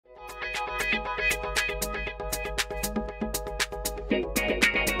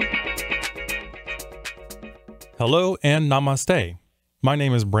Hello and namaste. My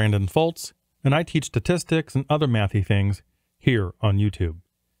name is Brandon Foltz, and I teach statistics and other mathy things here on YouTube.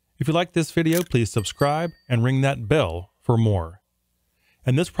 If you like this video, please subscribe and ring that bell for more.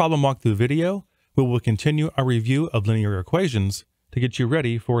 In this problem walkthrough video, we will continue our review of linear equations to get you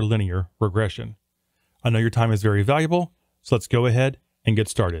ready for linear regression. I know your time is very valuable, so let's go ahead and get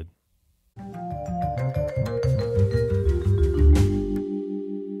started.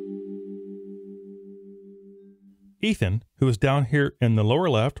 Ethan, who is down here in the lower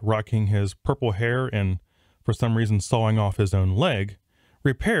left rocking his purple hair and for some reason sawing off his own leg,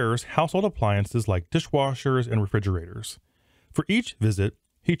 repairs household appliances like dishwashers and refrigerators. For each visit,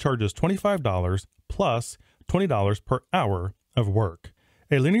 he charges $25 plus $20 per hour of work.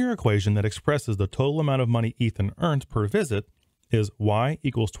 A linear equation that expresses the total amount of money Ethan earns per visit is y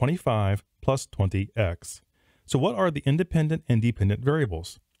equals 25 plus 20x. So what are the independent and dependent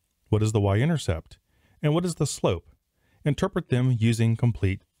variables? What is the y-intercept? And what is the slope? Interpret them using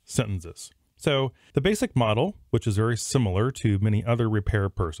complete sentences. So the basic model, which is very similar to many other repair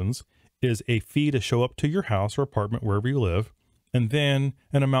persons, is a fee to show up to your house or apartment wherever you live, and then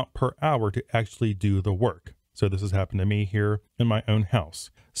an amount per hour to actually do the work. So this has happened to me here in my own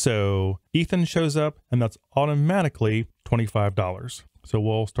house. So Ethan shows up and that's automatically $25. So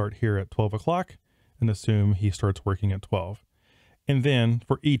we'll start here at 12 o'clock and assume he starts working at 12. And then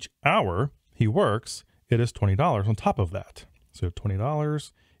for each hour he works, it is $20 on top of that. So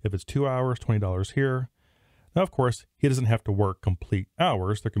 $20, if it's 2 hours, $20 here. Now, of course, he doesn't have to work complete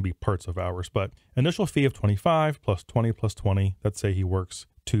hours. There can be parts of hours, but initial fee of 25 plus 20 plus 20, let's say he works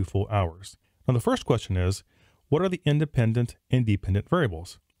 2 full hours. Now, the first question is, what are the independent and dependent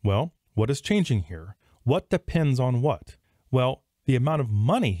variables? Well, what is changing here? What depends on what? Well, the amount of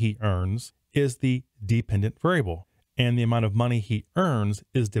money he earns is the dependent variable, and the amount of money he earns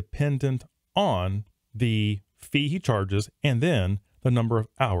is dependent on the fee he charges and then the number of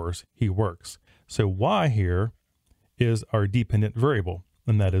hours he works. So y here is our dependent variable,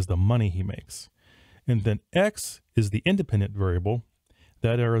 and that is the money he makes. And then x is the independent variable,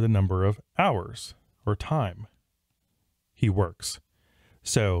 that are the number of hours or time he works.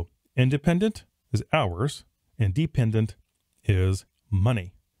 So independent is hours and dependent is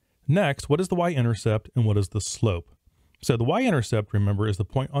money. Next, what is the y-intercept and what is the slope? So the y-intercept, remember, is the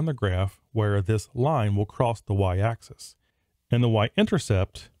point on the graph where this line will cross the y-axis. And the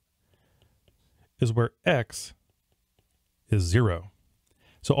y-intercept is where x is 0.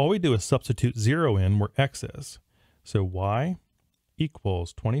 So all we do is substitute 0 in where x is. So y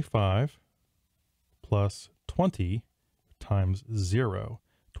equals 25 plus 20 times 0.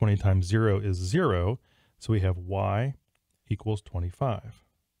 20 times 0 is 0, so we have y equals 25.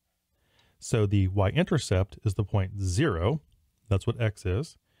 So the y-intercept is the point 0, that's what x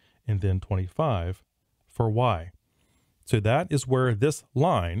is, and then 25 for y. So that is where this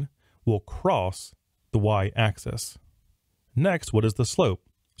line will cross the y-axis. Next, what is the slope?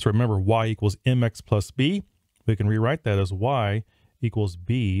 So remember, y equals mx plus b. We can rewrite that as y equals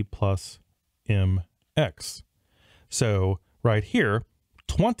b plus mx. So right here,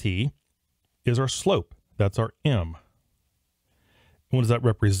 20 is our slope. That's our m. And what does that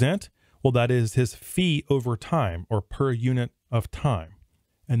represent? Well, that is his fee over time, or per unit of time.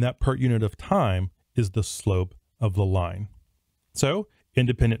 And that per unit of time is the slope of the line. So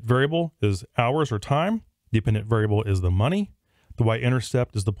independent variable is hours or time. Dependent variable is the money. The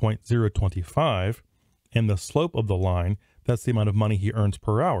y-intercept is the point 0.25. And the slope of the line, that's the amount of money he earns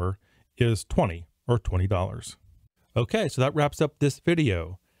per hour, is 20 or $20. Okay, so that wraps up this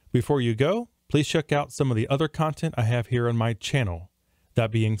video. Before you go, please check out some of the other content I have here on my channel.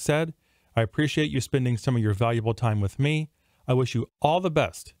 That being said, I appreciate you spending some of your valuable time with me. I wish you all the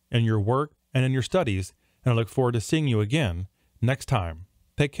best in your work and in your studies, and I look forward to seeing you again next time.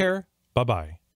 Take care. Bye-bye.